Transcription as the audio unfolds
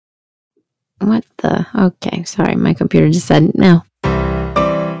What the? Okay, sorry. My computer just said no.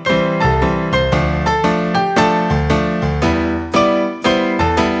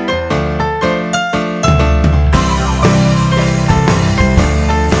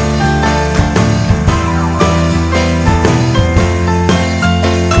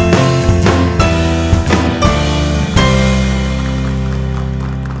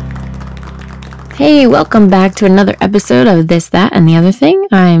 Hey, welcome back to another episode of This, That, and the Other Thing.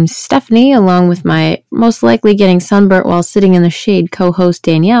 I'm Stephanie, along with my most likely getting sunburnt while sitting in the shade co-host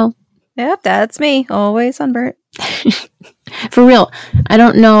Danielle. Yep, that's me. Always sunburnt. For real, I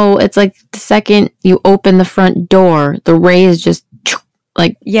don't know. It's like the second you open the front door, the rays just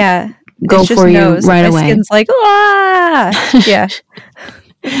like go for you right away. My skin's like, ah! Yeah.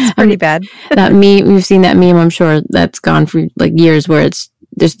 It's pretty bad. That meme, you've seen that meme, I'm sure that's gone for like years, where it's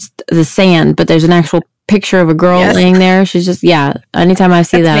there's the sand, but there's an actual picture of a girl laying there. She's just, anytime I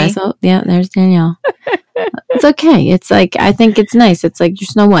see that's that, there's Danielle. It's okay. It's like, I think it's nice. It's like you're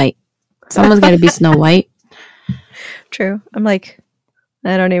Snow White. Someone's got to be Snow White. True. I'm like,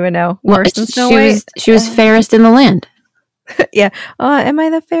 I don't even know. Worse than Snow White. She was fairest in the land. Yeah. Am I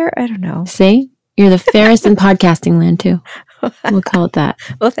the fair? I don't know. See? You're the fairest in podcasting land, too. We'll call it that.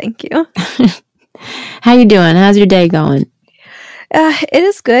 Well, thank you. How you doing? How's your day going? It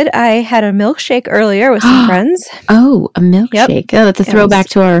is good. I had a milkshake earlier with some friends. Oh, a milkshake. Yep. Oh, that's a throwback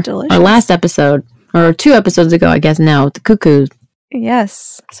to our last episode, or 2 episodes ago, I guess now, with the cuckoos.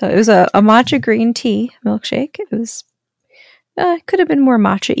 Yes. So it was a matcha green tea milkshake. It was, could have been more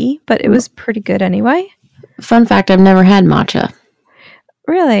matcha-y, but it was pretty good anyway. Fun fact, I've never had matcha.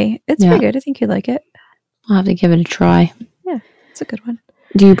 Really? It's pretty good. I think you'd like it. I'll have to give it a try. Yeah, it's a good one.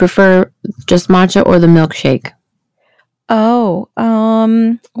 Do you prefer just matcha or the milkshake? Oh,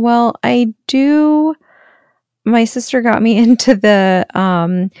 well, I do. My sister got me into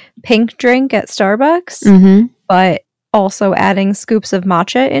the pink drink at Starbucks, but also adding scoops of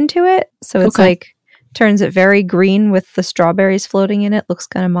matcha into it. So it's like turns it very green with the strawberries floating in it. Looks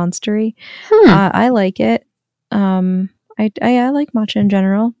kind of monstery. I like it. I like matcha in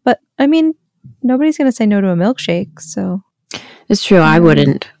general, but I mean, nobody's going to say no to a milkshake. So it's true. I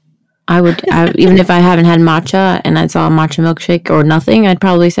wouldn't. I would, even if I haven't had matcha and I saw a matcha milkshake or nothing, I'd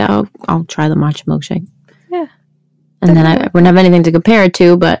probably say, oh, I'll try the matcha milkshake. Yeah. And then I wouldn't have anything to compare it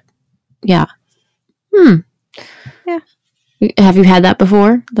to, but yeah. Yeah. Have you had that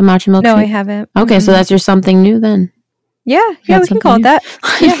before, the matcha milkshake? No, I haven't. Okay, so that's your something new then. Yeah, we can call it that.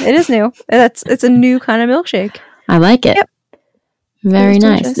 Yeah, it is new. It's a new kind of milkshake. I like it. Yep. Very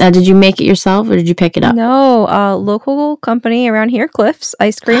nice. Delicious. Now, did you make it yourself or did you pick it up? No, local company around here, Cliff's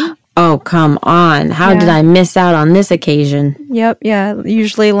Ice Cream. Oh, come on. How did I miss out on this occasion? Yep, yeah.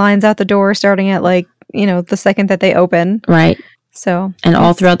 Usually lines out the door starting at the second that they open. Right. So. And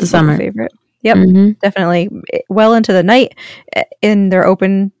all throughout the summer. Favorite. Yep, definitely. Well into the night. And they're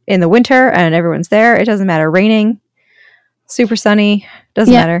open in the winter and everyone's there. It doesn't matter. Raining, super sunny,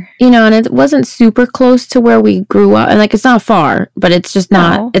 doesn't matter. And it wasn't super close to where we grew up. And it's not far, but it's just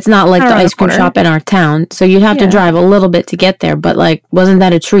not, it's not like the ice cream shop in our town. So you'd have to drive a little bit to get there. But wasn't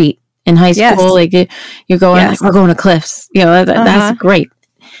that a treat in high school? You're going, we're going to Cliff's. That's great.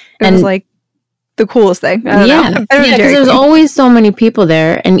 It was the coolest thing. I don't know. Because there's always so many people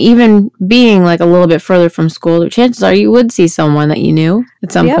there. And even being a little bit further from school, the chances are you would see someone that you knew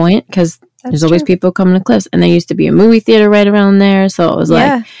at some point because there's always people coming to Cliff's. And there used to be a movie theater right around there. So it was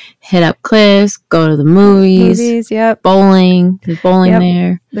hit up Cliff's, go to the movies. Bowling. There's bowling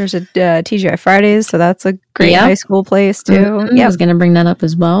there. There's a TGI Fridays. So that's a great high school place too. I was going to bring that up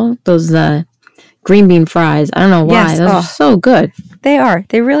as well. Those green bean fries. I don't know why. Yes. Those are so good. They are.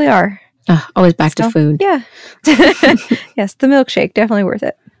 They really are. Always back to food. Yeah. Yes, the milkshake. Definitely worth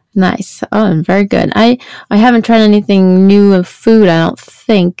it. Nice. Oh, very good. I haven't tried anything new of food, I don't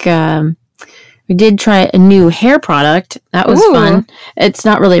think. We did try a new hair product. That was fun. It's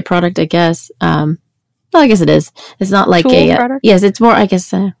not really a product, I guess. Well, I guess it is. It's not like a product? Yes, it's more, I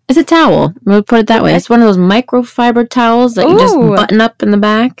guess, it's a towel. We'll put it that way. It's one of those microfiber towels that you just button up in the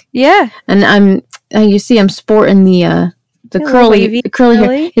back. Yeah. And you see I'm sporting the curly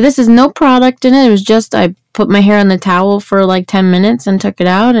hair. Yeah, this is no product in it. It was just I put my hair in the towel for 10 minutes and took it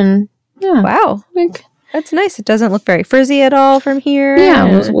out and wow. That's nice. It doesn't look very frizzy at all from here.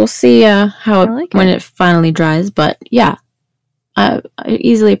 Yeah, we'll see when it finally dries. But yeah, I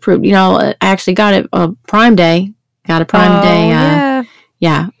easily approved. I actually got it Prime Day. Got a Prime Day.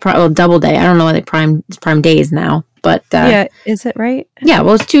 Double day. I don't know why it's Prime Days now. But is it right? Yeah,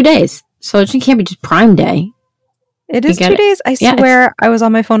 well, it's 2 days, so it can't be just Prime Day. It is 2 days. I swear I was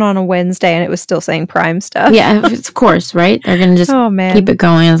on my phone on a Wednesday and it was still saying Prime stuff. Yeah, of course, right? They're going to just keep it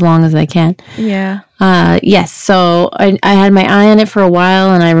going as long as they can. Yeah. Yes, so I had my eye on it for a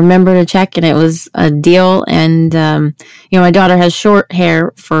while, and I remember to check, and it was a deal. And, my daughter has short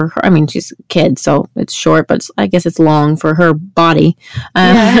hair for her. I mean, she's a kid, so it's short, but I guess it's long for her body.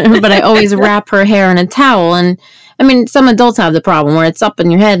 But I always wrap her hair in a towel. And, I mean, some adults have the problem where it's up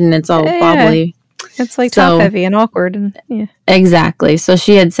in your head and it's all bobbly. It's like top heavy and awkward. And Exactly. So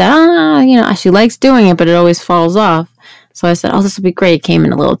she had said, she likes doing it, but it always falls off. So I said, this will be great. It came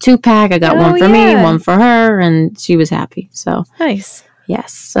in a little 2-pack. I got one for me, one for her, and she was happy. So nice.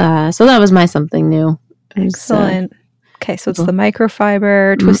 Yes. So that was my something new. Excellent. Okay, so it's the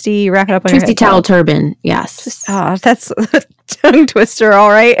microfiber, twisty, wrap it up on your head. Twisty towel turban, yes. That's a tongue twister, all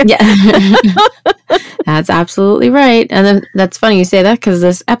right. Yeah. That's absolutely right. And then that's funny you say that because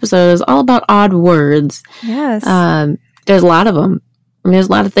this episode is all about odd words. Yes. There's a lot of them. I mean, there's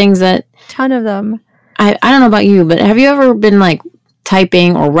a lot of things that... Ton of them. I don't know about you, but have you ever been like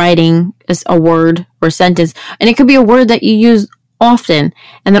typing or writing a word or sentence, and it could be a word that you use often,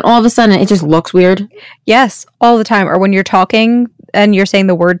 and then all of a sudden it just looks weird? Yes, all the time. Or when you're talking and you're saying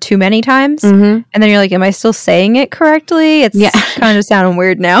the word too many times, and then you're like, am I still saying it correctly? It's kind of sounding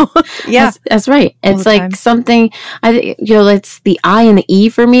weird now. Yeah. That's right. It's like something, it's the I and the E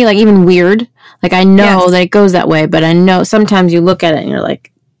for me, like even weird. Like I know that it goes that way, but I know sometimes you look at it and you're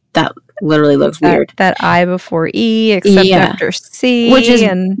like, that literally looks weird. That I before E, except after C.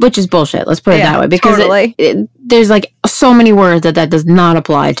 Which is bullshit. Let's put it that way. Because there's like so many words that does not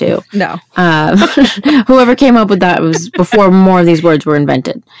apply to. No. Whoever came up with that was before more of these words were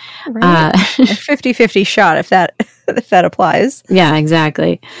invented. Right. A 50-50 shot if that applies. Yeah,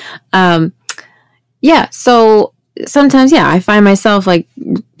 exactly. So sometimes, I find myself like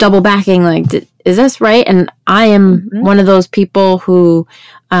double backing, like, is this right? And I am one of those people who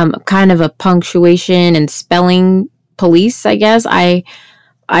kind of a punctuation and spelling police, I guess. I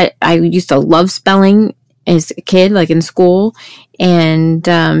used to love spelling as a kid, like in school. And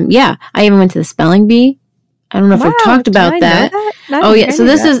I even went to the spelling bee. I don't know if we've talked about that. So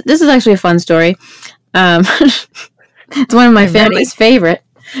this is actually a fun story. It's one of my family's favorite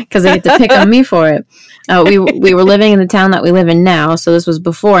because they get to pick on me for it. We were living in the town that we live in now, so this was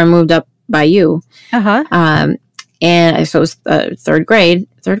before I moved up by you. And so it was fourth grade.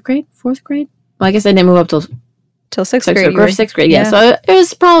 Well, I guess I didn't move up till sixth grade. Sixth grade, yeah. So it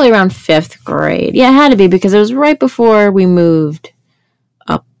was probably around 5th grade. Yeah, it had to be because it was right before we moved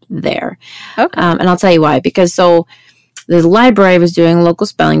up there. Okay. And I'll tell you why. Because the library was doing a local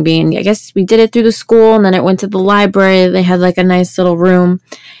spelling bee, and I guess we did it through the school, and then it went to the library. They had like a nice little room,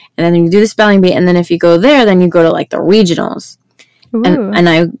 and then you do the spelling bee, and then if you go there, then you go to like the regionals.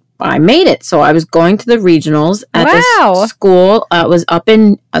 And I made it. So I was going to the regionals at this school. It was up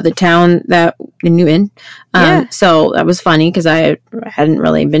in the town in Newton. So that was funny because I hadn't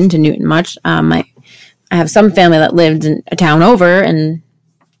really been to Newton much. I have some family that lived in a town over, and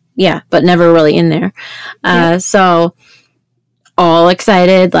but never really in there. So all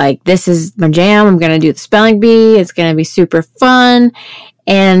excited, like, this is my jam. I'm going to do the spelling bee. It's going to be super fun.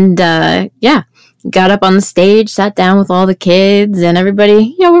 And got up on the stage, sat down with all the kids and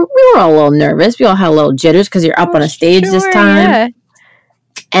everybody. We were all a little nervous. We all had a little jitters because you're up on a stage this time. Yeah.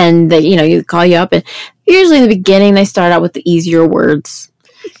 And you call you up, and usually in the beginning they start out with the easier words.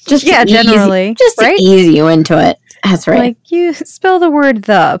 Generally. To ease you into it. That's right. Like, you spell the word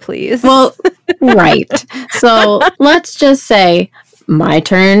 "the," please. Well, right. So let's just say my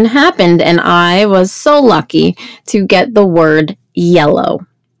turn happened, and I was so lucky to get the word yellow.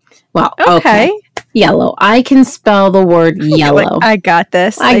 Well, okay. Yellow. I can spell the word yellow. I got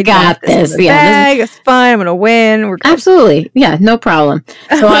this. I got this. Yeah, it's fine. I'm gonna win. Absolutely. Yeah, no problem.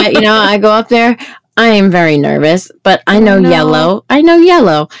 So I go up there. I am very nervous, but I know yellow. I know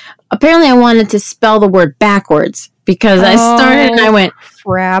yellow. Apparently, I wanted to spell the word backwards because I started and I went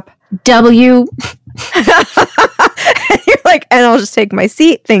crap. W. You're like, and I'll just take my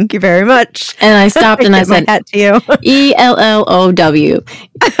seat. Thank you very much. And I stopped and I said, hat to you. ELLOW.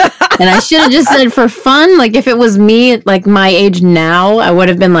 And I should have just said for fun, like if it was me, like my age now, I would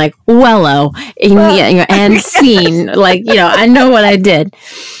have been like, wello, and scene. Like, I know what I did.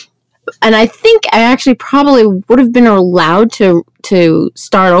 And I think I actually probably would have been allowed to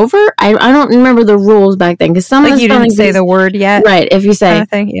start over. I don't remember the rules back then because some of the you didn't say the word yet, right? If you say,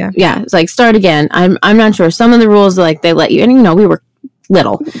 it's like start again. I'm not sure. Some of the rules like they let you, and we were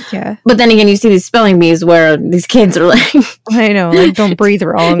little, But then again, you see these spelling bees where these kids are like, I know, like don't breathe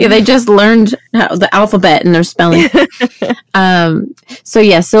wrong. They just learned the alphabet and they're spelling.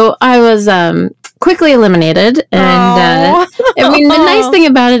 So I was quickly eliminated. And I mean, the nice thing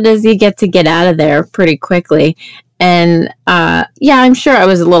about it is you get to get out of there pretty quickly. And I'm sure I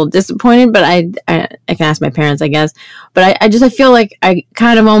was a little disappointed, but I can ask my parents, I guess. But I feel like I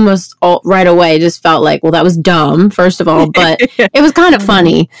kind of almost right away just felt like, well, that was dumb, first of all, but it was kind of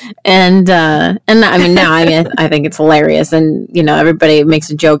funny. And I mean, now I think it's hilarious. And, you know, everybody makes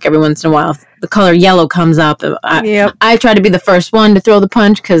a joke every once in a while. The color yellow comes up. I try to be the first one to throw the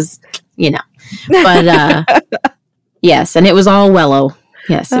punch because, you know, but yes, and it was all Wello.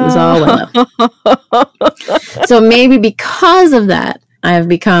 Yes, it was all Wello. So maybe because of that, I have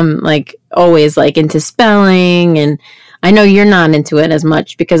become like always like into spelling, and I know you're not into it as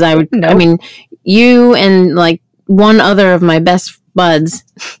much because I mean, you and like one other of my best buds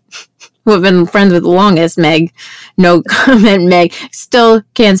who have been friends with the longest, Meg, no comment, Meg, still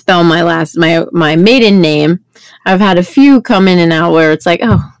can't spell my maiden name. I've had a few come in and out where it's like,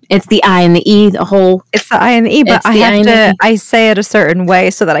 oh, it's the I and the E, It's the I and the E, but I say it a certain way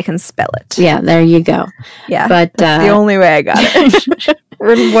so that I can spell it. Yeah, there you go. Yeah, but that's the only way I got it.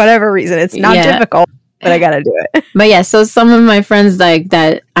 For whatever reason. It's not difficult, but I got to do it. But yeah, so some of my friends like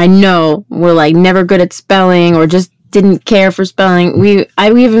that I know were like never good at spelling or just didn't care for spelling. We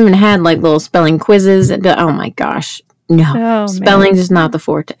even had like little spelling quizzes. And, oh my gosh, no, spelling is not the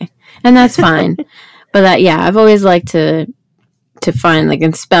forte, and that's fine. But I've always liked to find like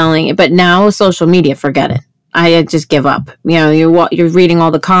in spelling, but now social media, forget it. I just give up. You know, you're reading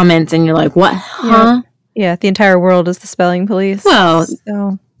all the comments and you're like, what? Huh? Yeah, the entire world is the spelling police. Well,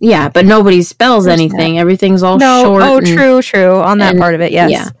 so. Yeah, but nobody spells anything. Everything's all short. Oh, true. On that part of it,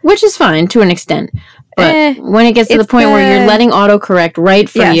 yes. Yeah, which is fine to an extent. But when it gets to the point where you're letting autocorrect write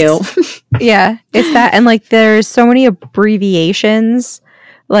for you. Yeah, it's that. And like there's so many abbreviations.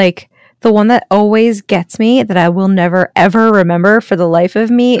 Like the one that always gets me that I will never, ever remember for the life of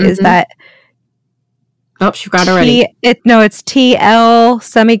me is that. Oh, she forgot already. It's TL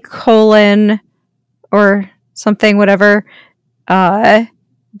semicolon or something, whatever.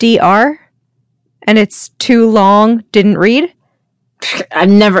 DR. And it's too long. Didn't read. I've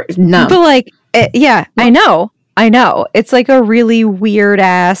never. No. But like, I know. It's like a really weird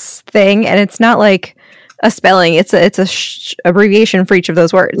ass thing. And it's not like a spelling. It's a abbreviation for each of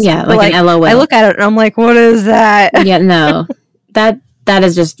those words. Yeah, like an LOL. I look at it and I'm like, what is that? Yeah, no. That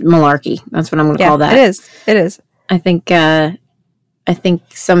is just malarkey. That's what I'm going to call that. It is. I think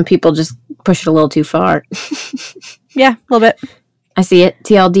some people just push it a little too far. Yeah, a little bit. I see it.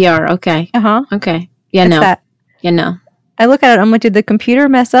 TLDR. Okay. Okay. Yeah, no. That. Yeah, no. I look at it. I'm like, did the computer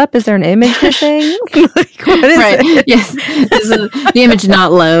mess up? Is there an image missing? Like, what is it? Yes. The image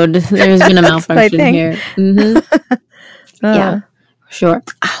not load. There's been a malfunction here. Mm-hmm. Yeah. Sure.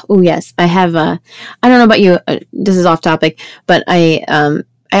 Oh, yes. I have. I don't know about you. This is off topic, but I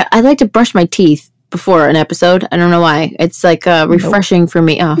like to brush my teeth before an episode. I don't know why. It's like refreshing for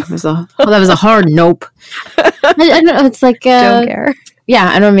me. Oh, that was a hard nope. I don't know. It's like don't care.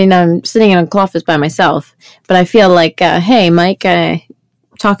 Yeah, I don't mean I'm sitting in a office by myself, but I feel like, hey, Mike,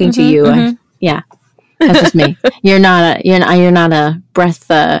 talking to you. Yeah, that's just me. You're not a breath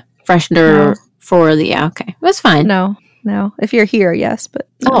freshener for the. Yeah, okay, that's fine. No. If you're here, yes, but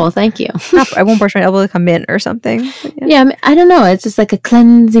no. Oh, thank you. I won't brush my elbow like a mint or something. Yeah, I don't know. It's just like a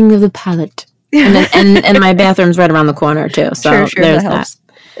cleansing of the palate, and my bathroom's right around the corner too. So sure, there's that.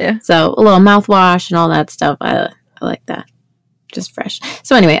 Yeah. So a little mouthwash and all that stuff. I like that. Just fresh.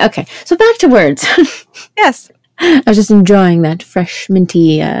 So anyway, okay. So back to words. Yes. I was just enjoying that fresh,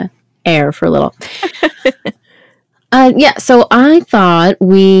 minty air for a little. So I thought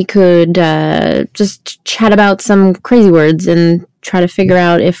we could just chat about some crazy words and try to figure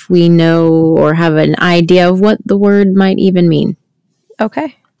out if we know or have an idea of what the word might even mean.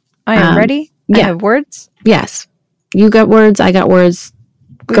 Okay. I am ready. Yeah. I have words. Yes. You got words. I got words.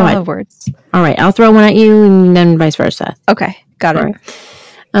 We all have words. All right. I'll throw one at you and then vice versa. Okay. Got it.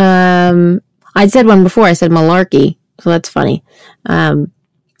 Right. I said one before. I said malarkey. So that's funny. How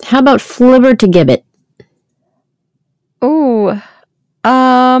about flibber-to-gibbet? Oh,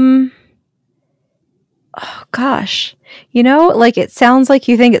 oh gosh. You know, like it sounds like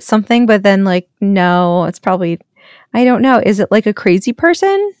you think it's something, but then like, no, it's probably, I don't know. Is it like a crazy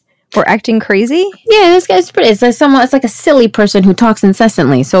person or acting crazy? Yeah, this guy's pretty. It's like a silly person who talks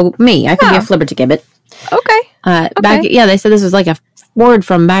incessantly. So I could be a flibber-to-gibbet. Okay. They said this was like a word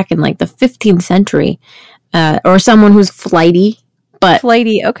from back in like the 15th century, or someone who's flighty. But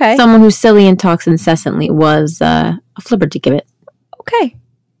okay. Someone who's silly and talks incessantly was a flibber-to-gibbet. Okay.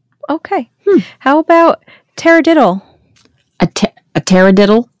 How about taradiddle? A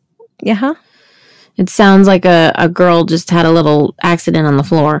taradiddle? Yeah. It sounds like a girl just had a little accident on the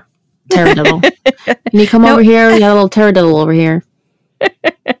floor. Pterodiddle. Can you come over here? We got a little pterodiddle over here.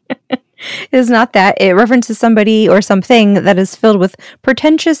 It is not that. It references somebody or something that is filled with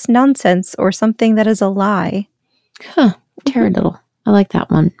pretentious nonsense or something that is a lie. Huh. Pterodiddle. I like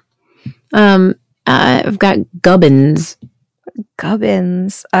that one. I've got gubbins.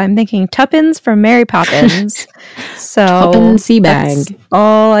 Gubbins. I'm thinking Tuppence from Mary Poppins. So Tuppence Seabag. That's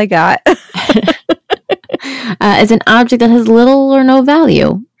all I got. It's an object that has little or no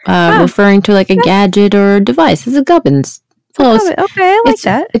value, referring to like a gadget or device. It's a gubbins. Close. Okay, I like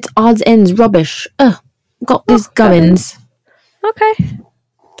that. It's odds ends rubbish. Got these gubbins. Okay.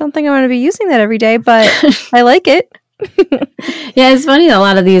 Don't think I'm going to be using that every day, but I like it. Yeah, it's funny. A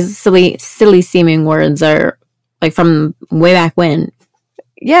lot of these silly seeming words are like from way back when.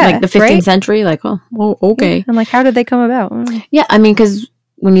 Yeah, like the 15th century. Like, oh, okay. Yeah. I'm like, how did they come about? Yeah, I mean, because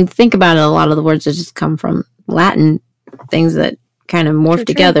when you think about it, a lot of the words just come from Latin, things that kind of morph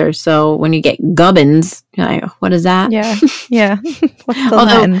together. So when you get gubbins, you're like, what is that? Yeah, yeah. What's the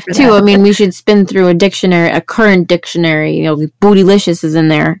Although, Latin for too, that? I mean, we should spin through a dictionary, a current dictionary. You know, Bootylicious is in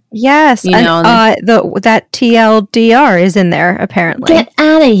there. Yes, you know, that TLDR is in there apparently. Get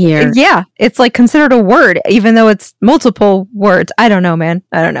out of here! Yeah, it's like considered a word, even though it's multiple words. I don't know, man.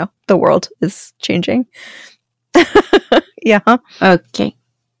 I don't know. The world is changing. Yeah. Huh? Okay,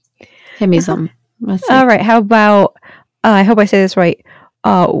 give me some. All right. How about? I hope I say this right.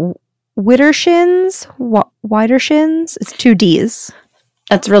 Widdershins? Widershins? It's 2 Ds.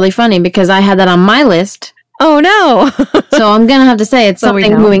 That's really funny because I had that on my list. Oh, no. So I'm going to have to say it's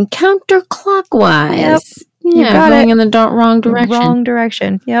something moving counterclockwise. Yep. Yeah, going in the wrong direction. Wrong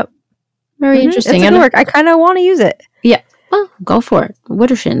direction. Yep. Very interesting. It's going to work. I kind of want to use it. Yeah. Well, go for it.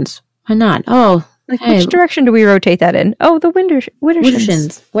 Widdershins. Why not? Oh. Like, which direction do we rotate that in? Oh, the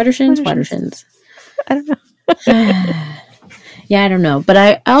Widdershins. Widdershins. I don't know. Yeah, I don't know. But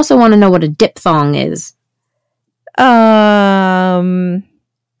I also want to know what a diphthong is. No,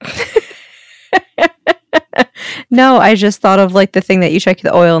 I just thought of like the thing that you check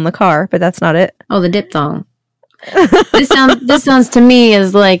the oil in the car, but that's not it. Oh, the diphthong. This sounds to me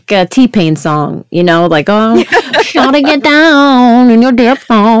as like a T-Pain song, you know, like, oh, gotta get down in your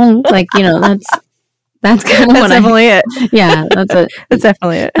diphthong. Like, you know, that's kind of that's definitely it. Yeah, that's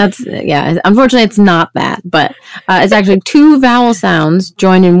definitely it. Unfortunately, it's not that, but it's actually 2 vowel sounds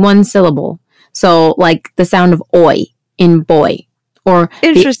joined in 1 syllable. So, like the sound of oi in boy, or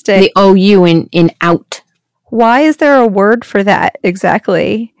interesting the OU in out. Why is there a word for that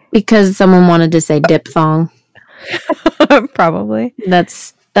exactly? Because someone wanted to say diphthong. Probably.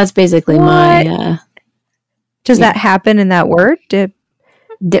 That's basically what? My. Does that happen in that word?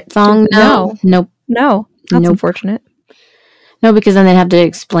 Diphthong? No. Nope. No, that's unfortunate. No, because then they'd have to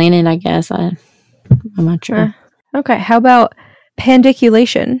explain it, I guess. I'm not sure. Okay, how about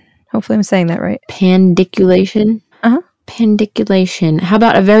pandiculation? Hopefully I'm saying that right. Pandiculation? Uh-huh. Pandiculation. How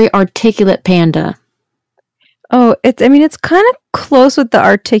about a very articulate panda? Oh, it's kind of close with the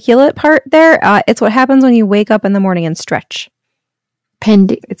articulate part there. It's what happens when you wake up in the morning and stretch.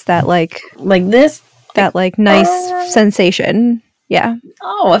 It's that like this? That like nice sensation. Yeah.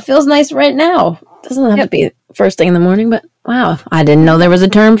 Oh, it feels nice right now. Doesn't have to be first thing in the morning, but wow, I didn't know there was a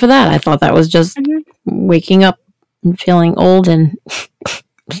term for that. I thought that was just waking up and feeling old and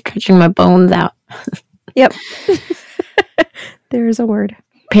stretching my bones out. Yep. There is a word.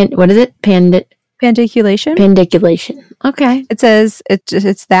 What is it? Pandiculation. Pandiculation. Okay. It says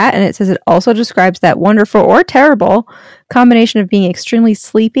it's that, and it says it also describes that wonderful or terrible combination of being extremely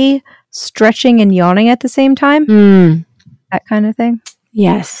sleepy, stretching, and yawning at the same time. That kind of thing.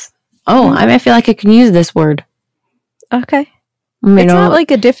 Yes. Oh, I feel like I can use this word. Okay. It's not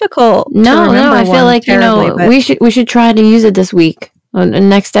like a difficult. No. I feel like we should try to use it this week. On the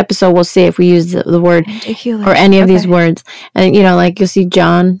next episode, we'll see if we use the word or any of these words. And like you'll see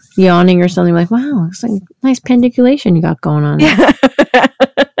John yawning or something like, "Wow, it's like nice pandiculation you got going on." Yeah.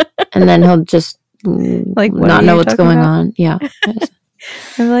 And then he'll just like not know what's going on. Yeah.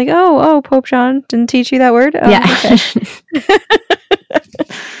 I'm like, oh, Pope John didn't teach you that word? Oh, yeah. Okay.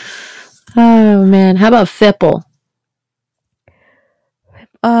 Oh man, how about fipple?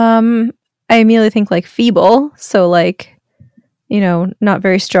 I immediately think like feeble, so like, not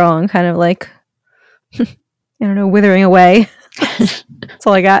very strong, kind of like, I don't know, withering away. That's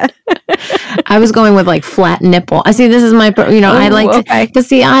all I got. I was going with like flat nipple. I see. This is my, I like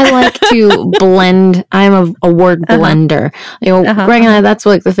to blend. I'm a word blender. Greg and I, that's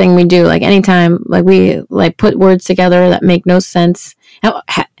like the thing we do. Like anytime, like we like put words together that make no sense.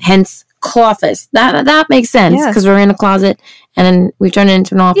 Hence Cloffice. That makes sense because we're in a closet and then we turn it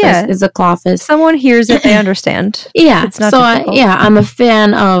into an office. Yeah. It's a cloffice. Someone hears it, they understand. Yeah. It's not difficult. I'm a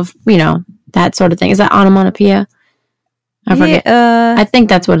fan of, that sort of thing. Is that onomatopoeia? I forget. I think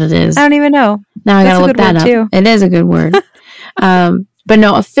that's what it is. I don't even know. Now I gotta look that up. Too. It is a good word. But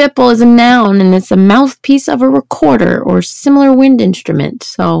no, a fipple is a noun and it's a mouthpiece of a recorder or similar wind instrument.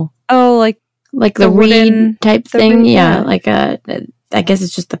 So like the reed type thing. Like I guess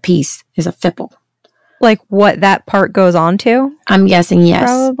it's just the piece is a fipple. Like what that part goes on to? I'm guessing yes.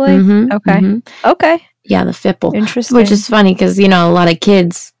 Probably. Mm-hmm, okay. Mm-hmm. Okay. Yeah, the fipple. Interesting. Which is funny because, a lot of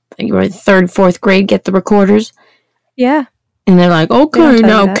kids, like 3rd, 4th grade, get the recorders. Yeah. And they're like, okay,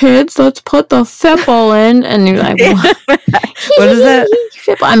 now kids, let's put the fipple in. And you're like, what? What is that?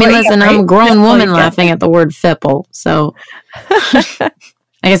 Fipple. I mean, listen, I'm a grown woman laughing at the word fipple. So I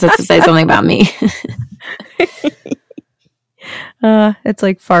guess that's to say something about me. It's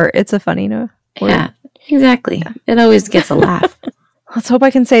like fart. It's a funny word. Yeah, exactly. Yeah. It always gets a laugh. Let's hope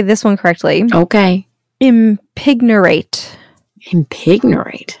I can say this one correctly. Okay. Impignorate.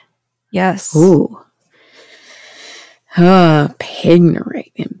 Impignorate. Yes. Ooh.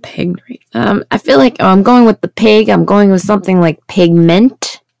 Pignorate. I feel like I'm going with the pig. I'm going with something like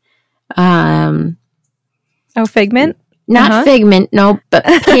pigment. Figment? Not figment, no, but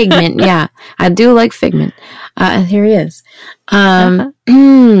pigment. Yeah, I do like figment. Here he is.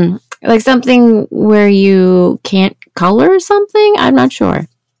 Like something where you can't color something? I'm not sure.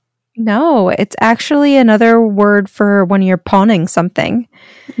 No, it's actually another word for when you're pawning something.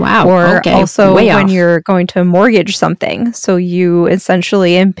 Wow. Or also when you're going to mortgage something. So you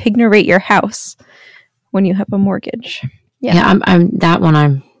essentially impignorate your house when you have a mortgage. Yeah, I'm that one.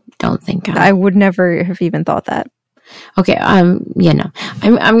 I don't think I would never have even thought that. Okay. I'm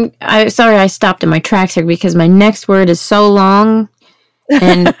sorry. I stopped in my tracks here because my next word is so long,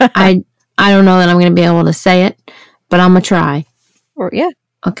 and I don't know that I'm going to be able to say it, but I'm gonna try.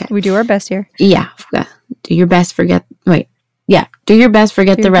 Okay. We do our best here. Yeah. Do your best. Forget. Wait. Yeah. Do your best.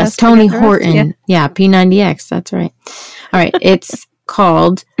 Forget the rest. Tony Horton. Yeah. P90X. That's right. All right. It's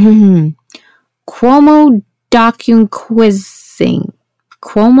called Cuomo Docunquizing.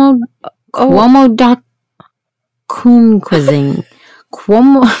 Cuomo Docunquizing.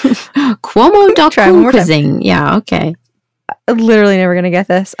 Cuomo Docunquizing. Yeah. Okay. Literally never gonna get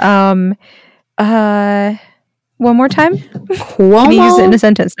this. One more time? Cuomo? Can you use it in a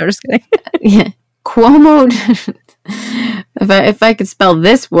sentence? No, just kidding. Yeah. Cuomo. If I could spell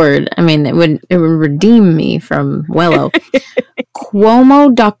this word, I mean, it would redeem me from Wello.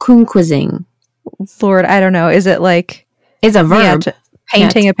 Cuomo Docunquizing. Lord, I don't know. Is it like... It's a verb.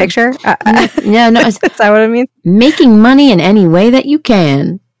 Painting a picture? Yeah, no. Is that what I mean? Making money in any way that you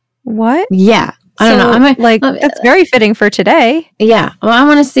can. What? Yeah. I don't know. That's very fitting for today. Yeah. Well, I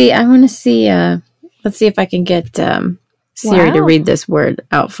want to see... Let's see if I can get Siri to read this word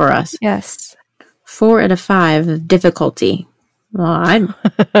out for us. Yes. 4 out of 5 of difficulty. Well,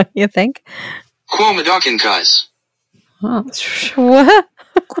 you think? Cuomo Docunquise. Oh. What?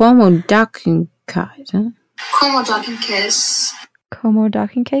 Cuomo Docunquise, huh? Cuomo Docunquise. Cuomo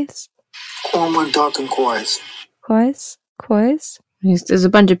Docunquise? Cuomo Docunquise. Quise? There's a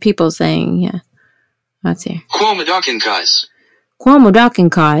bunch of people saying, yeah. Let's see. Cuomo Docunquise. Cuomo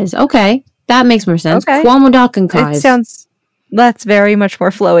Docunquise. Okay. That makes more sense. Okay. Cuomo Docunquise. That's very much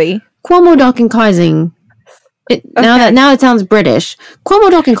more flowy. Cuomo Docunquising. Now it sounds British. Cuomo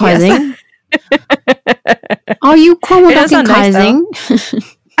Docunquising. Yes. Are you Cuomo Docunquising?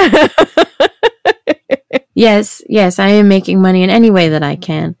 Nice, yes, I am making money in any way that I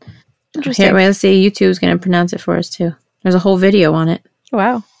can. Interesting. Here, wait, let's see. YouTube's going to pronounce it for us too. There's a whole video on it.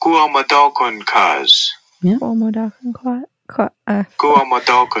 Wow. Cuomo Docunquise. Yeah. Cuomo Docunquise. Cuomo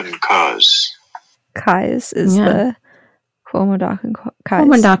Docunquise. Kais is the Cuomo Docunquise.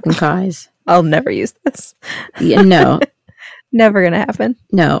 Cuomo Docunquise. I'll never use this. Yeah, no. Never gonna happen.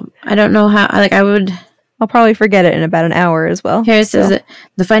 No. I don't know how, I would... I'll probably forget it in about an hour as well. Here it says that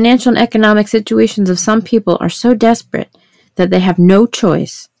the financial and economic situations of some people are so desperate that they have no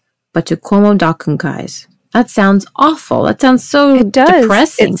choice but to Cuomo Docunquise. That sounds awful. That sounds so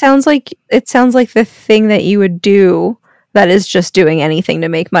depressing. It sounds like the thing that you would do that is just doing anything to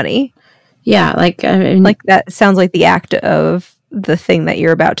make money. Yeah, that sounds like the act of the thing that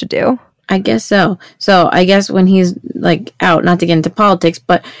you're about to do. I guess so. So I guess when he's out, not to get into politics,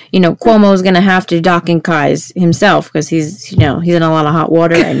 but Cuomo is going to have to Docunquise himself because he's in a lot of hot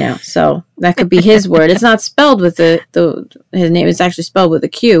water right now. So that could be his word. It's not spelled with his name. It's actually spelled with a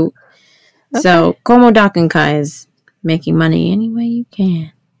Q. Okay. So Cuomo Docunquise, making money any way you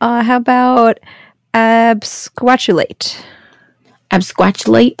can. How about absquatulate?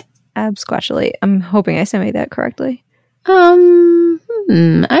 Absquatulate? Absquatulate. I'm hoping I made that correctly. I'm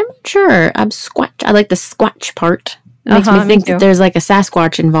not sure. Absquatch. I like the squatch part. It makes me think that there's like a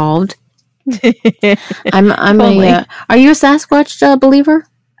Sasquatch involved. I'm are you a Sasquatch believer?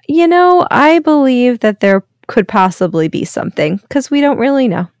 You know, I believe that there could possibly be something because we don't really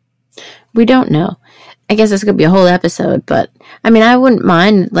know. We don't know. I guess this could be a whole episode, but I mean, I wouldn't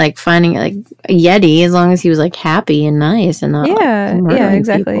mind like finding like a Yeti as long as he was like happy and nice and not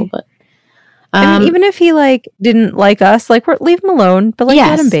exactly. People, but I mean, even if he like didn't like us, like leave him alone, but like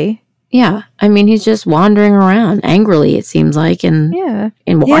let him be. Yeah, I mean, he's just wandering around angrily. It seems like in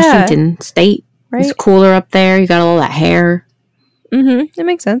Washington State, right? It's cooler up there. You got all that hair. Mm-hmm. It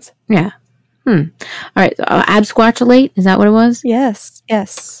makes sense. Yeah. All right. Absquatulate, is that what it was? Yes.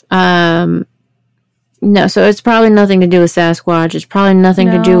 No, so it's probably nothing to do with Sasquatch. It's probably nothing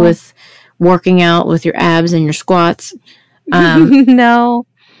to do with working out with your abs and your squats. No.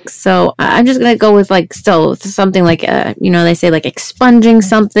 So I'm just going to go with like still something like, they say like expunging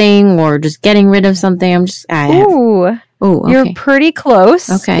something or just getting rid of something. Okay. You're pretty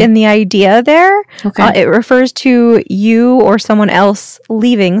close in the idea there. Okay. It refers to you or someone else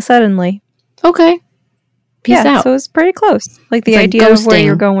leaving suddenly. Okay. Peace out. So it's pretty close. Like the idea of where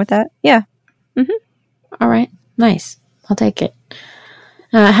you're going with that. Yeah. Mm-hmm. All right. Nice. I'll take it.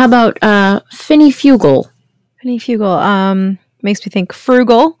 How about finifugal? Finifugal makes me think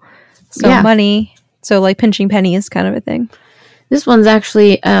frugal. So money. So like pinching pennies kind of a thing. This one's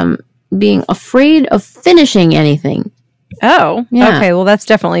actually being afraid of finishing anything. Oh. Yeah. Okay. Well, that's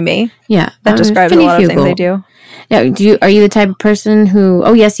definitely me. Yeah. That describes a lot of things I do. Yeah, are you the type of person who...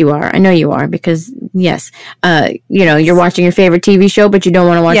 Oh, yes, you are. I know you are because, yes, you're watching your favorite TV show, but you don't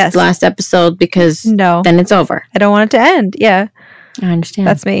want to watch the last episode because then it's over. I don't want it to end. Yeah. I understand.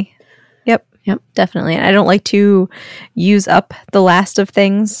 That's me. Yep. Definitely. I don't like to use up the last of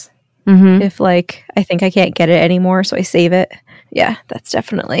things if, like, I think I can't get it anymore, so I save it. Yeah, that's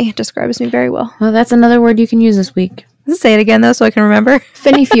definitely describes me very well. Well, that's another word you can use this week. Let's say it again, though, so I can remember.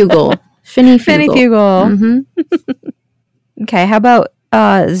 Finifugal. Finifugal. Mm-hmm. Okay, how about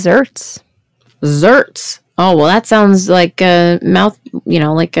zerts? Zerts. Oh, well, that sounds like a mouth,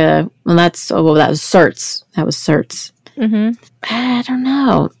 like a... Well, that was certs. That was certs. Mm-hmm. I don't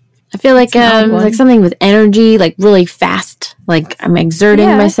know. I feel like like something with energy, like really fast. Like I'm exerting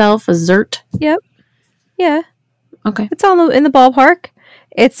myself. A zert. Yep. Yeah. Okay. It's all in the ballpark.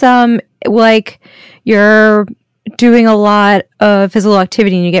 It's like you're doing a lot of physical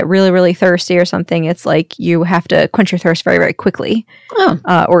activity and you get really, really thirsty or something. It's like you have to quench your thirst very, very quickly.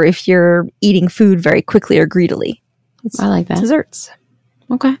 Oh. Or if you're eating food very quickly or greedily. I like that. Desserts.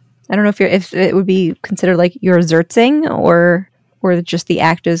 Okay. I don't know if it would be considered like you're zertzing or just the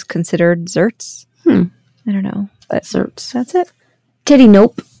act is considered zerts. I don't know. But zerts. That's it. Titty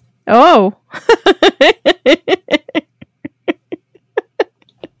nope. Oh.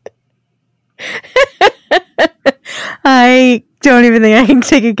 I don't even think I can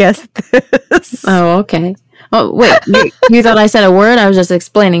take a guess at this. Oh, okay. Oh, wait. You thought I said a word? I was just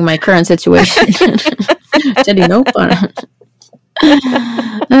explaining my current situation. Titty nope.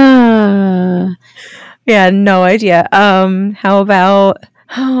 Yeah, no idea. How about...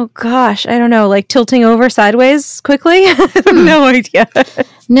 Oh, gosh. I don't know. Like tilting over sideways quickly? No idea.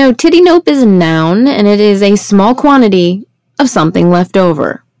 No, titty nope is a noun, and it is a small quantity of something left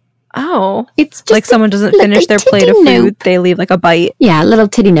over. Oh. It's just like someone doesn't finish their plate of food. They leave like a bite. Yeah, a little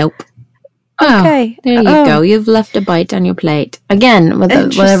titty nope. Okay. Oh, there you go. You've left a bite on your plate. Again, with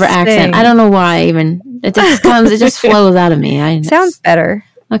whatever accent. I don't know why even. It just comes, it just flows out of me. Sounds better.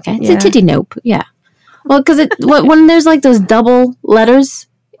 Okay. It's a titty nope. Yeah. Well, because when there's like those double letters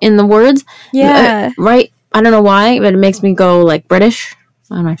in the words. Yeah. Right? I don't know why, but it makes me go like British.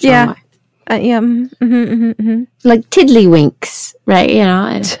 I'm not sure why. Like tiddlywinks, right?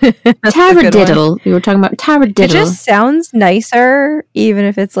 Taradiddle. We were talking about taradiddle. It just sounds nicer, even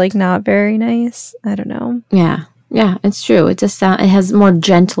if it's like not very nice. I don't know. Yeah, it's true. It just it has more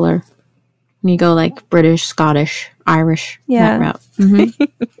gentler. When you go like British, Scottish, Irish, that route. Mm-hmm. All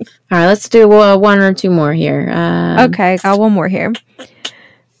right, let's do one or two more here. Okay, got one more here.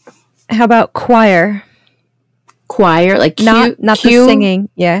 How about choir? Choir, like not the singing,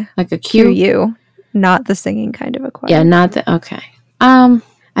 like a Q-U, not the singing kind of a choir. Yeah, not the okay. Now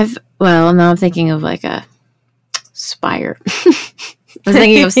I'm thinking of like a spire. I was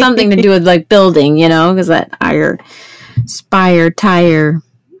thinking of something to do with like building, because that spire, tire,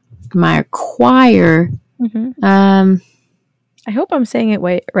 my choir. Mm-hmm. I hope I'm saying it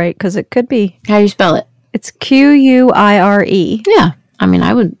right because it could be. How do you spell it? It's Quire. Yeah, I mean,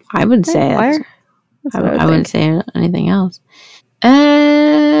 I would say choir. I wouldn't say anything else. I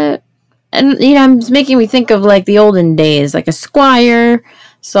and it's making me think of like the olden days, like a squire.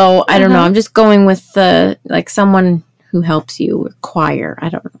 So I don't know. I'm just going with like someone who helps you, a choir. I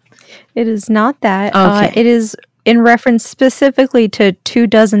don't know. It is not that. Okay. It is in reference specifically to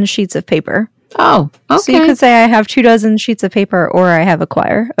 24 sheets of paper. Oh, okay. So you could say I have 24 sheets of paper, or I have a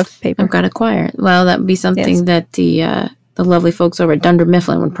choir of paper. I've got a choir. Well, that would be something that the lovely folks over at Dunder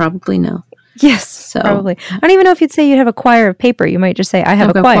Mifflin would probably know. Yes, probably. I don't even know if you'd say you'd have a choir of paper. You might just say I have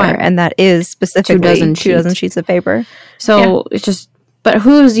a choir, and that is specifically 24 sheets of paper. So it's just, but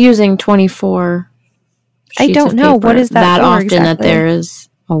who's using 24 sheets I don't know. What is that often exactly? that there is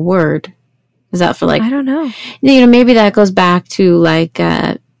a word? Is that for like? I don't know. Maybe that goes back to like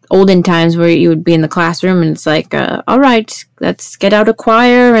olden times where you would be in the classroom and it's like, all right, let's get out a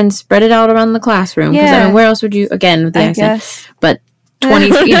choir and spread it out around the classroom. Because I mean, where else would you, again, with the accent, guess. But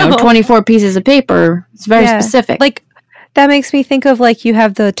 24 pieces of paper. It's very specific. Like, that makes me think of like you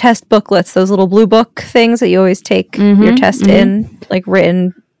have the test booklets, those little blue book things that you always take your test in, like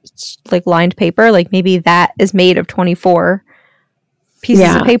written, like lined paper. Like maybe that is made of 24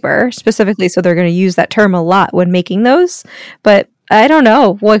 pieces of paper specifically. So they're going to use that term a lot when making those. But I don't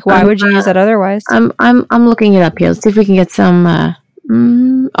know. Like, why would you use that otherwise? I'm looking it up here. Let's see if we can get some.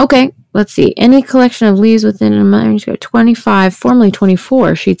 Okay, let's see. Any collection of leaves within a manuscript, 25, formerly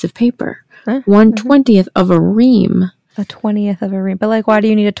 24 sheets of paper, 1/20th of a ream. A 20th of a ream, but like, why do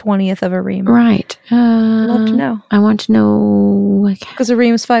you need a 20th of a ream? Right. I'd love to know. I want to know because a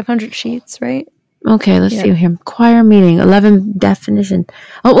ream is 500 sheets, right? Okay, let's see here. Choir meaning, 11 definition.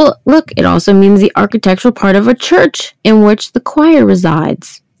 Oh, well, look, it also means the architectural part of a church in which the choir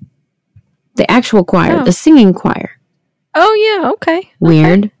resides. The actual choir, the singing choir. Oh, yeah, okay.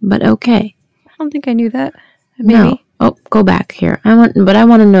 Weird, but okay. I don't think I knew that. Maybe. No. Oh, go back here. I want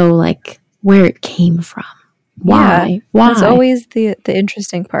to know, like, where it came from. Why? Yeah, Why? That's always the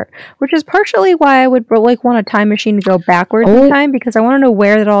interesting part, which is partially why I would like want a time machine to go backwards in time, because I want to know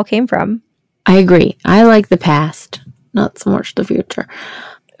where it all came from. I agree. I like the past, not so much the future.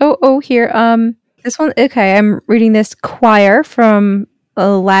 Here. This one. Okay, I'm reading this choir from a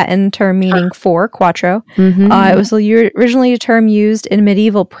Latin term meaning four, quattro. It was originally a term used in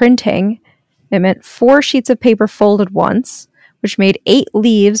medieval printing. It meant 4 sheets of paper folded once, which made 8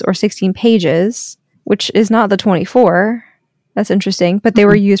 leaves or 16 pages, which is not the 24. That's interesting. But they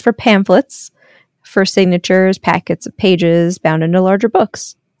were used for pamphlets, for signatures, packets of pages bound into larger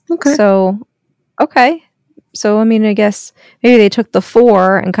books. Okay. So, I mean, I guess maybe they took the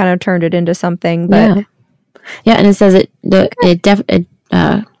 4 and kind of turned it into something, but... Yeah, and it says it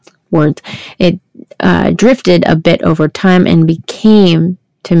drifted a bit over time and became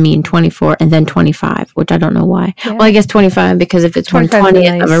to mean 24 and then 25, which I don't know why. Yeah. Well, I guess 25 because if it's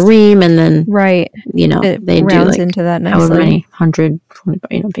 1/20th of a ream and then... Right. It they do like into that nicely. However many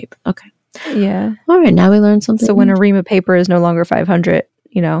 125, paper. Okay. Yeah. All right, now we learned something. So when a ream of paper is no longer 500,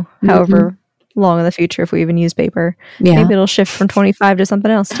 however long in the future, if we even use paper, maybe it'll shift from 25 to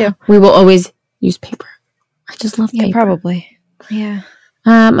something else too. We will always use paper. I just love paper. Yeah, probably. Yeah.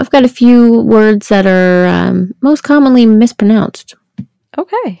 I've got a few words that are most commonly mispronounced.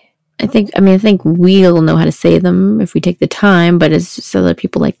 Okay. I think we'll know how to say them if we take the time, but it's just so that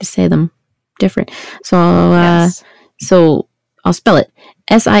people like to say them different. So I'll spell it.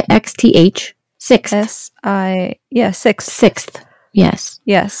 SIXTH, sixth. Sixth. Yes.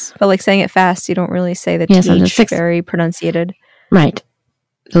 Yes. But like saying it fast, you don't really say the TH very pronunciated. Right.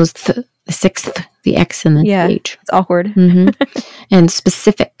 Those the sixth, the X and the H. It's awkward. Mm-hmm. And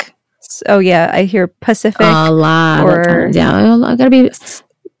specific. Oh yeah, I hear Pacific a lot of times. Yeah, I gotta be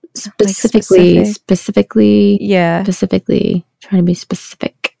specifically. Yeah. Specifically trying to be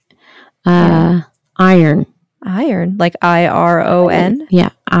specific. Iron. Like IRON. Yeah,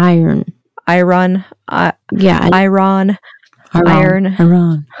 iron. Iron. Iron.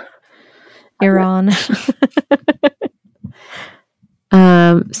 Iran.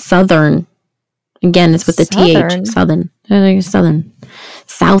 Southern. Again, it's with the TH. Southern. Southern.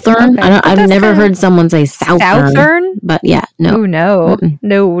 Okay. I've never heard someone say Southern. But yeah, no. Oh no. Mm-mm.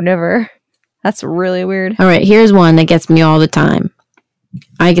 No, never. That's really weird. All right, here's one that gets me all the time.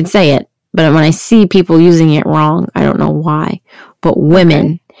 I can say it, but when I see people using it wrong, I don't know why. But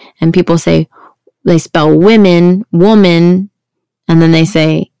women. And people say, they spell women, woman, and then they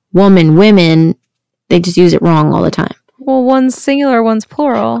say woman, women. They just use it wrong all the time. Well, one's singular, one's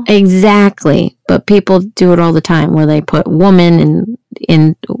plural. Exactly. But people do it all the time where they put woman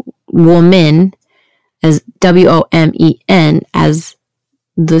in woman as WOMEN as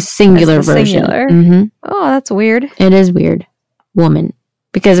the singular version. Singular. Mm-hmm. Oh, that's weird. It is weird. Woman.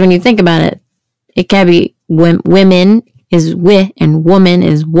 Because when you think about it, it can be women is wi and woman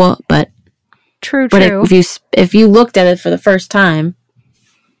is what, but True. if you looked at it for the first time,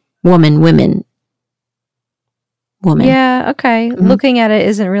 woman, women, woman. Yeah, okay. Looking at it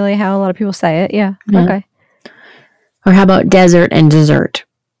isn't really how a lot of people say it. Yeah. Okay. Or how about desert and dessert?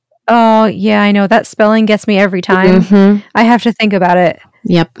 Oh, yeah, I know. That spelling gets me every time. I have to think about it.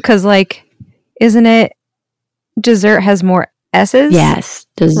 Yep. Because, like, isn't it dessert has more S's? Yes.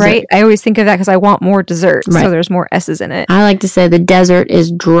 Dessert. Right? I always think of that because I want more dessert. Right. So there's more S's in it. I like to say the desert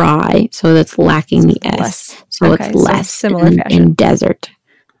is dry, so that's lacking the S. Less. So Okay, it's less similar in fashion. desert.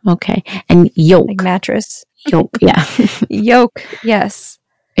 Okay. And yolk. Like mattress. Yolk, yeah. Yolk. Yes.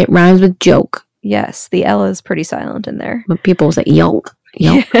 It rhymes with joke, Yes. The L is pretty silent in there. but people say yolk.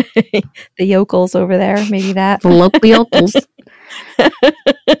 Yolk. The yokels over there. Maybe that. The local yokels.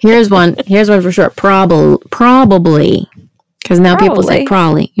 Here's one for sure. Probably. Because now people say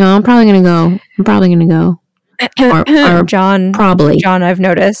probably. You know, I'm probably going to go. Or John, probably. John, I've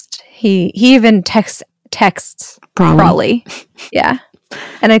noticed. He even texts probably. Yeah.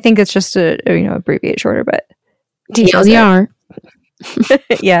 And I think it's just to abbreviate shorter, but TLDR.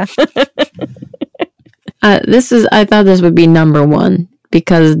 Yeah. I thought this would be number one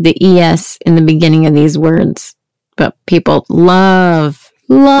because the ES in the beginning of these words, but people love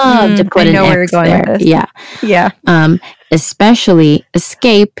to put an X there. Yeah. Yeah. Especially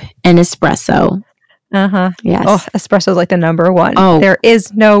escape and espresso. Uh-huh. Yes. Oh, espresso is like the number one. Oh. There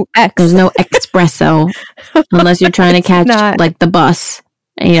is no X. There's no espresso unless you're trying to catch like the bus.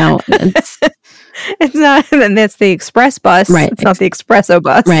 You know, it's not, and that's the express bus. Right. It's not the espresso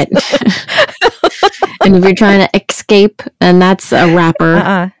bus. Right. And if you're trying to escape, then that's a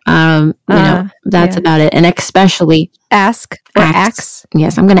rapper. That's about it. And especially ask or axe.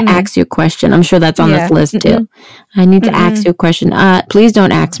 Yes, I'm going to ask you a question. I'm sure that's on this list too. I need to ask you a question. Please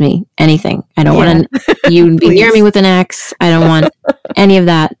don't ask me anything. I don't want you to be near me with an axe. I don't want any of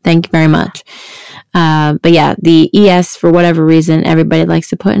that. Thank you very much. But yeah, the ES, for whatever reason, everybody likes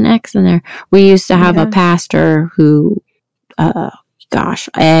to put an X in there. We used to have a pastor who,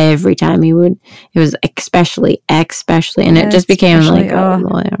 every time it was especially, and it just became like,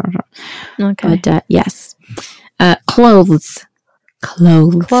 okay. But yes. Clothes.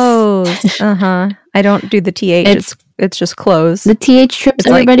 Uh-huh. I don't do the TH. It's just clothes. The TH trips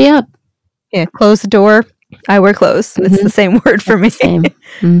everybody up. Yeah, close the door. I wear clothes. It's the same word for me. Same.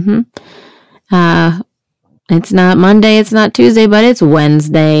 Mm-hmm. It's not Monday, it's not Tuesday, but it's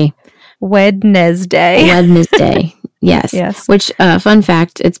Wednesday. Wednesday. Yes. Yes. Which, fun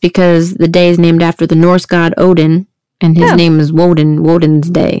fact, it's because the day is named after the Norse god Odin, and his name is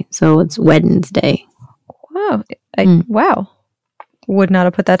Woden's Day, so it's Wednesday. Wow. Wow. Would not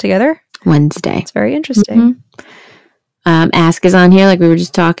have put that together. Wednesday. It's very interesting. Mm-hmm. Ask is on here, like we were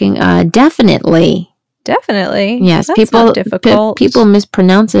just talking. Definitely. Yes. That's people not difficult. People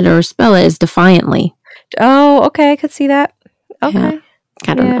mispronounce it or spell it as defiantly. Oh, okay. I could see that. Okay. Yeah.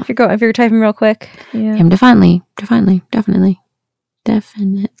 I don't know. If you're typing real quick. Yeah.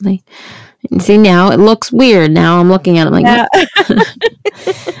 Definitely. See, now it looks weird. Now I'm looking at it like,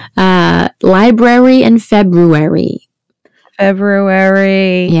 library and February.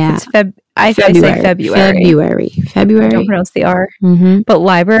 Yeah. It's I say February. February. Don't pronounce the R. Mm-hmm. But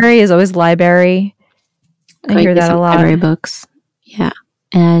library is always library. I hear that a lot. Library books. Yeah.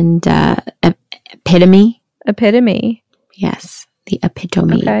 And epitome. Epitome. Yes. The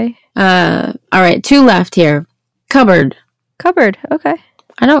epitome. Okay. All right. 2 left here. Cupboard. Okay.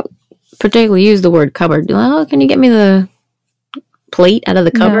 I don't particularly use the word cupboard. Oh, can you get me the plate out of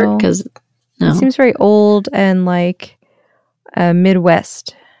the cupboard? Because it seems very old and like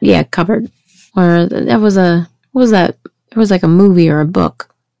Midwest. Yeah, cupboard. Or that was what was that? It was like a movie or a book.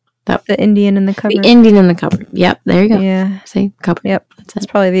 The Indian in the cupboard. The Indian in the cupboard. Yep, there you go. Yeah. See, cupboard. Yep. That's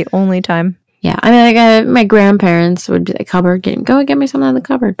probably the only time. Yeah, I mean, like my grandparents would be like, cupboard, go and get me something out of the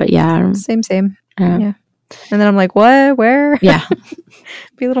cupboard. But yeah, I don't, same. Yeah. And then I'm like, what? Where? Yeah.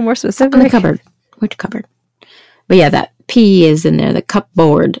 Be a little more specific. In the cupboard. Which cupboard? But yeah, that P is in there, the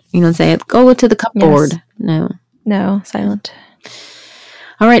cupboard. You don't say, go to the cupboard. Yes. No, silent.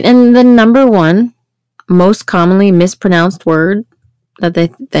 All right, and the number one most commonly mispronounced word that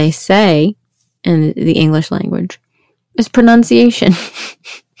they say in the English language is pronunciation.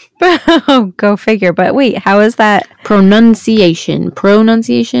 Oh, go figure. But wait, how is that? Pronunciation. Pronouns?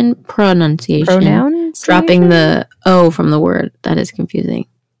 Dropping the O from the word. That is confusing.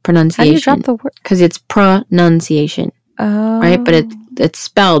 Pronunciation. How do you drop the word? Because it's pronunciation. Oh. Right? But it's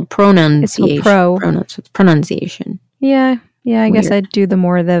spelled pronunciation. It's pro. It's pronunciation. Yeah. Yeah, I guess I'd do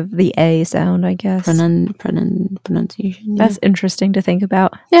the A sound, I guess. Pronunciation. That's interesting to think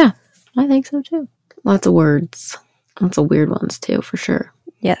about. Yeah, I think so too. Lots of words. Lots of weird ones, too, for sure.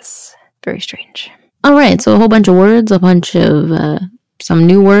 Yes. Very strange. All right, so a whole bunch of words, a bunch of some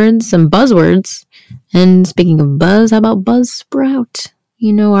new words, some buzzwords. And speaking of buzz, how about Buzzsprout?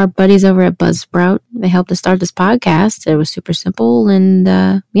 You know, our buddies over at Buzzsprout, they helped us start this podcast. It was super simple, and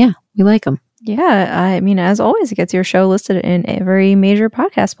yeah, we like them. Yeah, I mean, as always, it gets your show listed in every major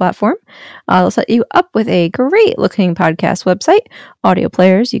podcast platform. It'll set you up with a great-looking podcast website, audio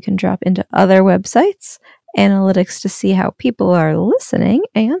players you can drop into other websites, analytics to see how people are listening,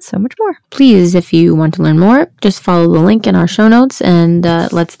 and so much more. Please, if you want to learn more, just follow the link in our show notes and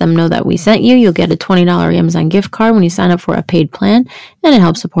lets them know that we sent you. You'll get a $20 Amazon gift card when you sign up for a paid plan, and it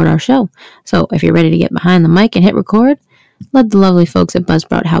helps support our show. So if you're ready to get behind the mic and hit record, let the lovely folks at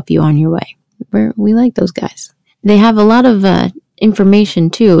Buzzsprout help you on your way. We like those guys. They have a lot of information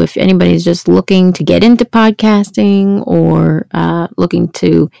too. If anybody's just looking to get into podcasting or looking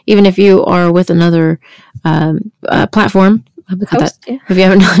to, even if you are with another platform, if you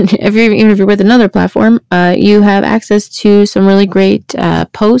haven't, even if you're with another platform, you have access to some really great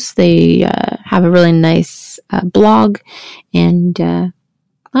posts. They have a really nice blog and a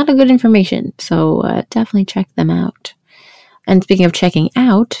lot of good information. So definitely check them out. And speaking of checking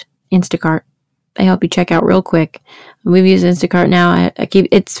out, Instacart. They help you check out real quick. We've used Instacart now.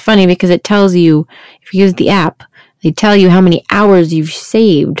 It's funny because it tells you, if you use the app, they tell you how many hours you've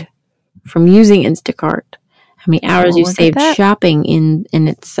saved from using Instacart. How many hours you've saved shopping and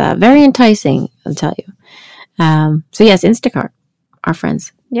it's very enticing, I'll tell you. So yes, Instacart, our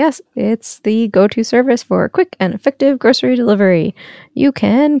friends. Yes, it's the go-to service for quick and effective grocery delivery. You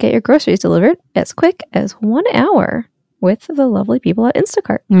can get your groceries delivered as quick as 1 hour with the lovely people at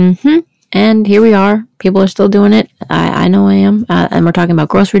Instacart. Mm-hmm. And here we are. People are still doing it. I know I am. And we're talking about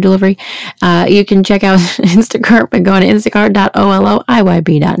grocery delivery. You can check out Instacart by going to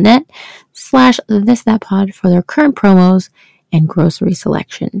instacart.oloiyb.net/thisthatpod for their current promos and grocery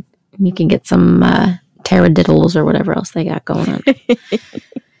selection. You can get some taradiddles or whatever else they got going on.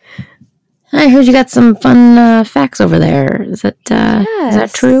 I heard you got some fun facts over there. Is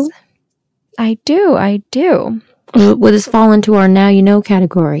that true? I do. Would this fall into our Now You Know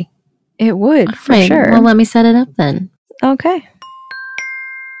category? It would, for sure. Well, let me set it up then. Okay.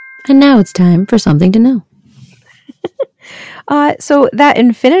 And now it's time for something to know. So that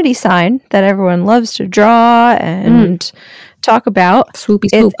infinity sign that everyone loves to draw and talk about, Swoopy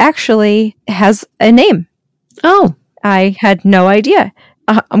swoop. it actually has a name. Oh. I had no idea.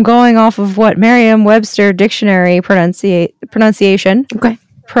 I'm going off of what Merriam-Webster Dictionary pronunciation. Okay.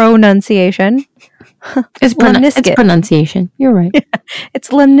 Pronunciation. It's pronunciation. You're right. It's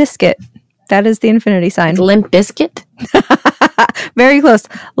lemniscate. That is the infinity sign. Limp Biscuit? Very close.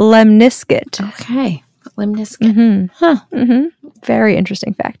 Lemniscate. Okay. Lemniscate. Mm-hmm. Huh. Mm-hmm. Very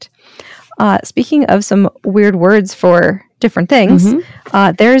interesting fact. Speaking of some weird words for different things,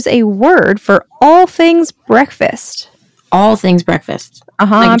 there's a word for all things breakfast. All things breakfast.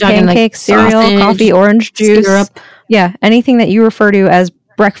 Like pancakes, cereal, sausage, coffee, orange juice. Syrup. Yeah, anything that you refer to as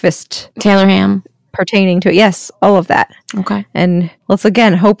breakfast. Taylor ham. Pertaining to it. Yes, all of that. Okay. And let's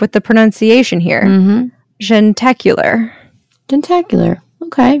again hope with the pronunciation here. Gentacular. Gentacular.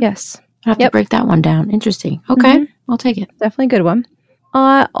 Okay. Yes. I have to break that one down. Interesting. Okay. I'll take it. Definitely a good one.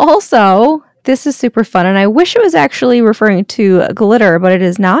 Also, this is super fun, and I wish it was actually referring to glitter, but it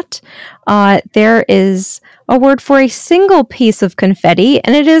is not. There is a word for a single piece of confetti,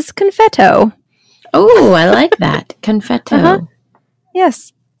 and it is confetto. Oh, I like that. Confetto.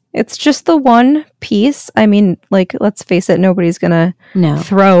 Yes. It's just the one piece. I mean, like, let's face it, nobody's gonna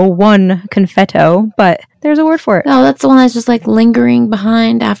throw one confetto, but there's a word for it. Oh, that's the one that's just like lingering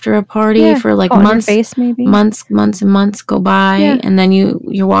behind after a party for like months. Face, maybe. Months and months go by, and then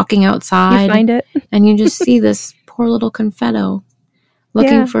you're walking outside. You find it, and you just see this poor little confetto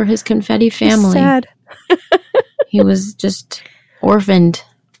looking for his confetti family. Sad. He was just orphaned.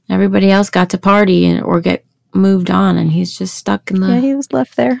 Everybody else got to party or get moved on, and he's just stuck in the... Yeah, he was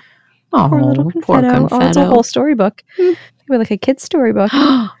left there. Oh, poor little confetto. Poor confetto. Oh, it's a whole storybook. Maybe like a kid's storybook.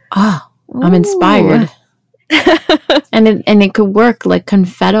 I'm inspired. and it could work. Like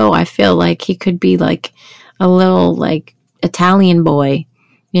confetto, I feel like he could be like a little like Italian boy,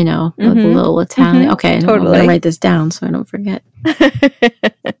 you know, like a little Italian. Okay, totally. I'm going to write this down so I don't forget.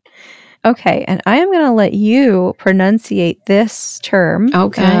 Okay, and I am going to let you pronunciate this term.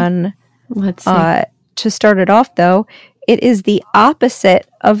 Okay. And, let's see. To start it off, though, it is the opposite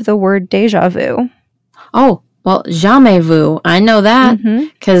of the word déjà vu. Oh, well, jamais vu. I know that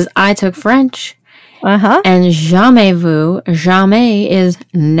because I took French. And jamais vu, jamais is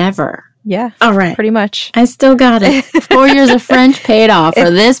never. Yeah. All right. Pretty much. I still got it. 4 years of French paid off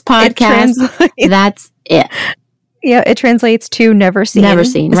for this podcast. That's it. Yeah, it translates to never seen. Never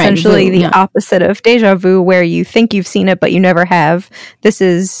seen, right. Essentially Vu, the yeah. opposite of deja vu, where you think you've seen it, but you never have. This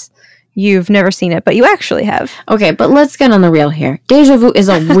is, you've never seen it, but you actually have. Okay, but let's get on the real here. Deja vu is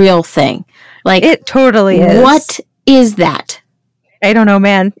a real thing. Like, It totally is. what is that? I don't know,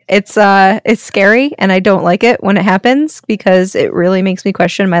 man. It's scary, and I don't like it when it happens because it really makes me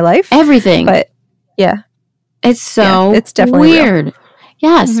question my life. Everything. But yeah, It's so it's definitely real. weird.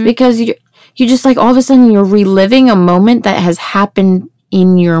 Yes, Mhm. because you just like all of a sudden you're reliving a moment that has happened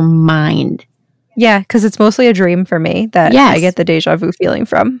in your mind. Yeah, because it's mostly a dream for me that Yes. I get the deja vu feeling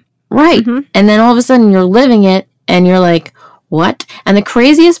from. Right. Mhm. And then all of a sudden you're living it and you're like, what? And the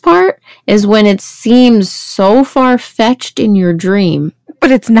craziest part is when it seems so far-fetched in your dream.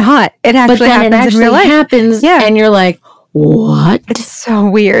 But it's not. It But actually then it happens actually in real life. happens Yeah. and you're like, what? It's so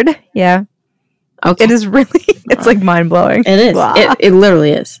weird. Yeah. Okay. It is really, it's like mind blowing. It is. It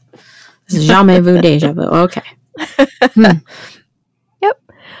literally is. This is jamais vu deja vu. Okay.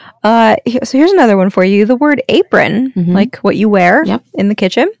 So here's another one for you. The word apron, Mhm. like what you wear Yep. in the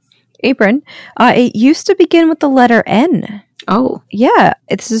kitchen, apron, it used to begin with the letter N. Oh. Yeah,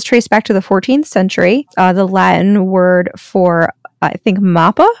 this is traced back to the 14th century. The Latin word for, I think,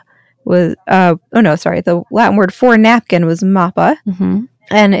 mappa was, the Latin word for napkin was mappa. Mm-hmm.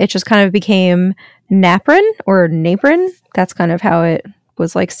 And it just kind of became naprin or naprin. That's kind of how it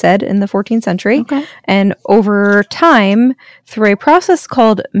was like said in the 14th century. Okay. And over time, through a process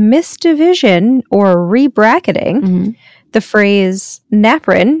called misdivision or rebracketing, Mm-hmm. the phrase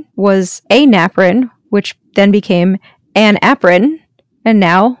naprin was a naprin, which then became an apron. And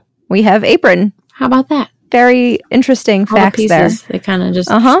now we have apron. How about that? Very interesting All facts the there. pieces, they kind of just...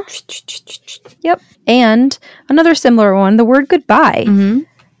 Uh-huh. Yep. And another similar one, the word goodbye. Mm-hmm.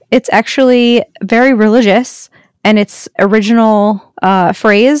 It's actually very religious, and its original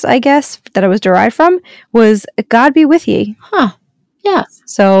phrase, I guess, that it was derived from was "God be with ye." Huh. Yes.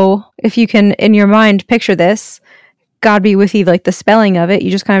 So if you can, in your mind, picture this, "God be with ye," like the spelling of it, you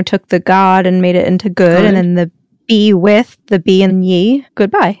just kind of took the God and made it into good, and then the be with, the be and ye,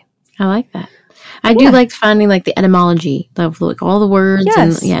 goodbye. I like that. I do like finding like the etymology of like all the words.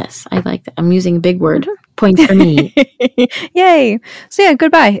 Yes. And yes, I like that. I'm using a big word. Points for me. Yay. So yeah,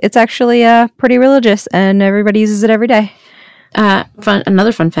 goodbye. It's actually pretty religious, and everybody uses it every day.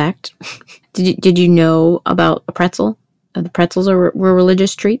 Another fun fact. Did you know about a pretzel? The pretzels were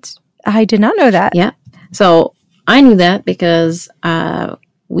religious treats. I did not know that. Yeah. So I knew that because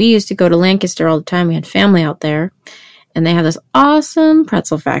we used to go to Lancaster all the time. We had family out there, and they have this awesome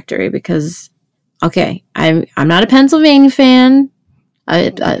pretzel factory because, okay, I'm not a Pennsylvania fan.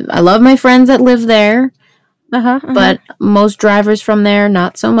 I love my friends that live there, but most drivers from there,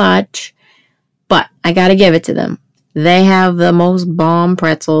 not so much. But I got to give it to them. They have the most bomb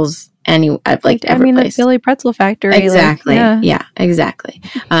pretzels I've liked every place. the Philly Pretzel Factory. Exactly. Like, yeah, exactly.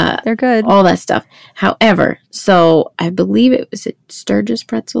 they're good. All that stuff. However, so I believe it was at Sturgis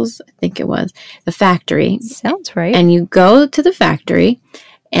Pretzels. I think it was the factory. Sounds right. And you go to the factory,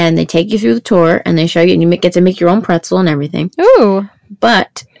 and they take you through the tour, and they show you, and you get to make your own pretzel and everything. Ooh.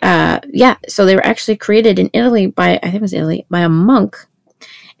 But so they were actually created in Italy by a monk.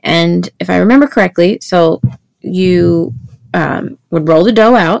 And if I remember correctly, so you would roll the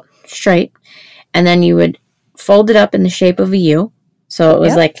dough out straight, and then you would fold it up in the shape of a U. So it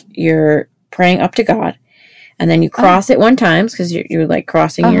was like you're praying up to God, and then you cross it one time because you're like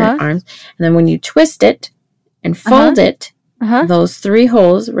crossing your arms, and then when you twist it and fold it, those three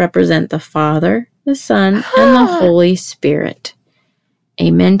holes represent the Father, the Son, and the Holy Spirit.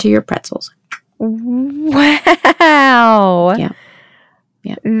 Amen to your pretzels. Wow. Yeah.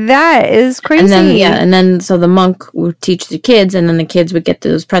 Yeah. That is crazy. And then so the monk would teach the kids, and then the kids would get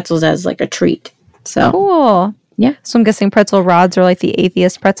those pretzels as like a treat. So cool. Yeah. So I'm guessing pretzel rods are like the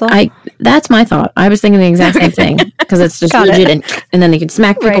atheist pretzel. That's my thought. I was thinking the exact same thing because it's just rigid, and then they can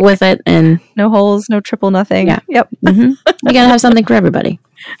smack people with it, and no holes, no triple nothing. Yeah. Yep. You gotta have something for everybody.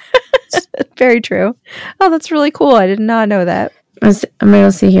 Very true. Oh, that's really cool. I did not know that. I'm going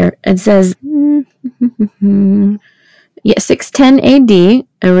to see here. It says, 610 AD. It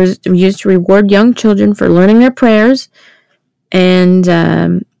was used to reward young children for learning their prayers, and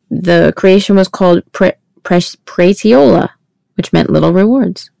the creation was called Preciola, which meant little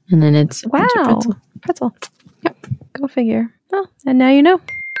rewards. And then it's pretzel. Yep. Go figure. Oh, and now you know.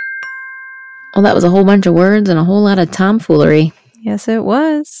 Well, that was a whole bunch of words and a whole lot of tomfoolery. Yes, it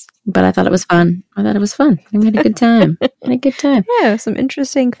was. But I thought it was fun. We had a good time. Yeah, some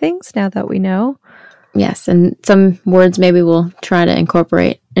interesting things now that we know. Yes, and some words maybe we'll try to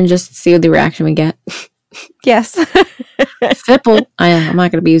incorporate and just see the reaction we get. Yes. Fipple. I'm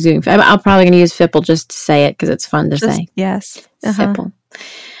not going to be using. I'm probably going to use Fipple just to say it because it's fun to say. Yes. Fipple.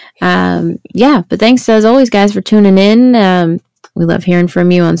 Yeah, but thanks as always, guys, for tuning in. We love hearing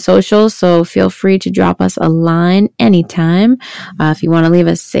from you on social, so feel free to drop us a line anytime. If you want to leave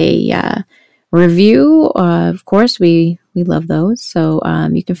us a review, of course, we love those. So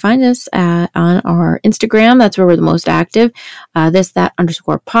you can find us on our Instagram. That's where we're the most active.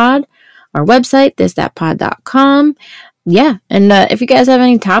 _pod. Our website, thisthatpod.com. Yeah, and if you guys have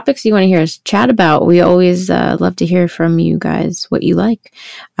any topics you want to hear us chat about, we always love to hear from you guys what you like.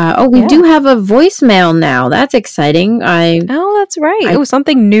 We do have a voicemail now. That's exciting. That's right. It was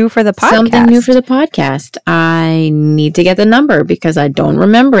something new for the podcast. Something new for the podcast. I need to get the number because I don't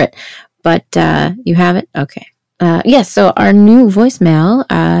remember it. But you have it? Okay. Yes, so our new voicemail,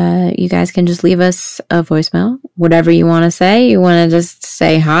 you guys can just leave us a voicemail, whatever you want to say. You want to just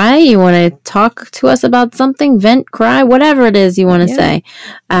say hi, you want to talk to us about something, vent, cry, whatever it is you want to say.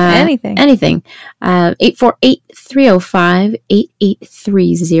 Anything.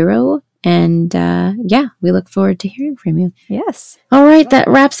 848-305-8830. And we look forward to hearing from you. Yes. All right, that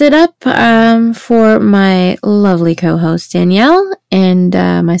wraps it up for my lovely co-host Danielle and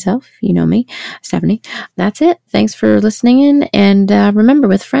myself. You know me, Stephanie. That's it. Thanks for listening in. And remember,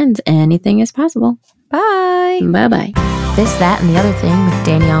 with friends, anything is possible. Bye. Bye-bye. This, That, and the Other Thing with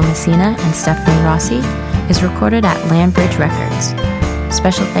Danielle Messina and Stephanie Rossi is recorded at Landbridge Records.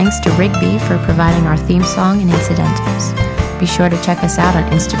 Special thanks to Rigby for providing our theme song and incidentals. Be sure to check us out on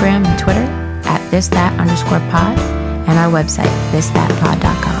Instagram and Twitter at @thisThat_pod and our website,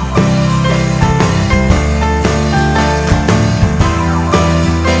 thisThatPod.com.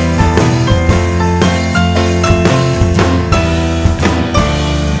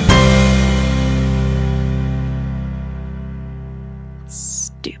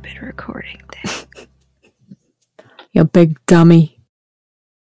 Stupid recording thing. You big dummy.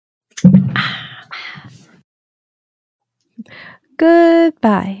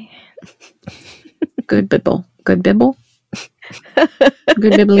 Goodbye. Good bibble. Good bibble.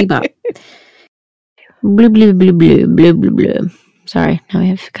 Good bibbly bop. Blue, blue, blue, blue, blue, blue, blue. Sorry, now we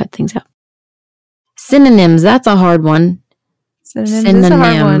have to cut things out. Synonyms, that's a hard one. Synonyms is a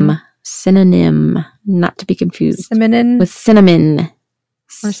hard one. Synonym, not to be confused Cinnamon. with cinnamon.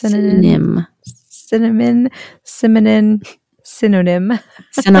 Or synonym. Synonym. Synonymous.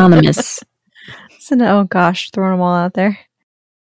 Oh gosh, throwing them all out there.